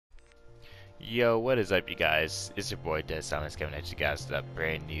Yo, what is up, you guys? It's your boy Dead Silence coming at you guys with a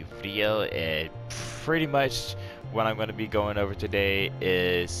brand new video, and pretty much what I'm going to be going over today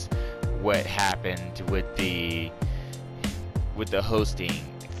is what happened with the hosting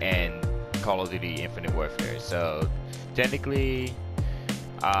and Call of Duty Infinite Warfare. So technically,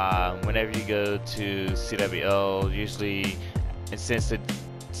 whenever you go to CWL, usually, and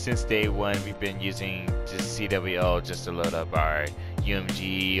since day one, we've been using just CWL just to load up our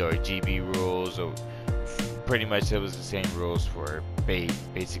UMG or GB rules, or pretty much it was the same rules for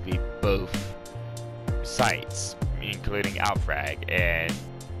basically both sites, including Outfrag. And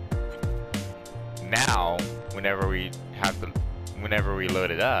now, whenever we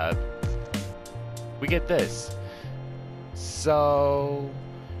load it up, we get this. So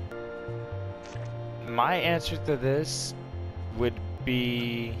my answer to this would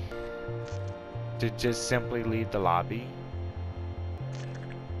be to just simply leave the lobby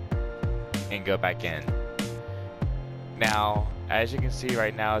and go back in. Now, as you can see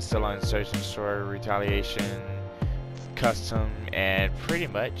right now, it's still on Search and Destroy, Retaliation, Custom, and pretty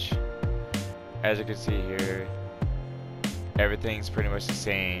much, as you can see here, everything's pretty much the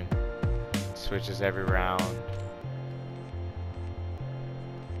same. Switches every round.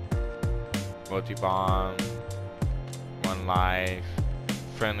 Multi-bomb, one life,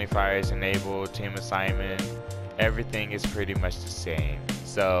 friendly fire is enabled, team assignment, everything is pretty much the same.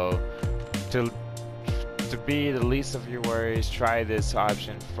 So to be the least of your worries, try this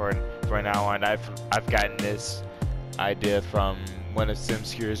option for now on. I've gotten this idea from one of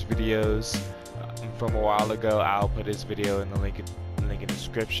SimScure's videos from a while ago. I'll put his video in the link in the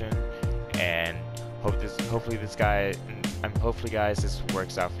description, and hopefully guys, this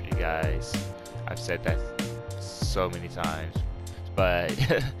works out for you guys. I've said that so many times, but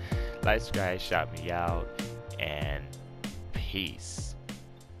like, guys, shout me out, and peace.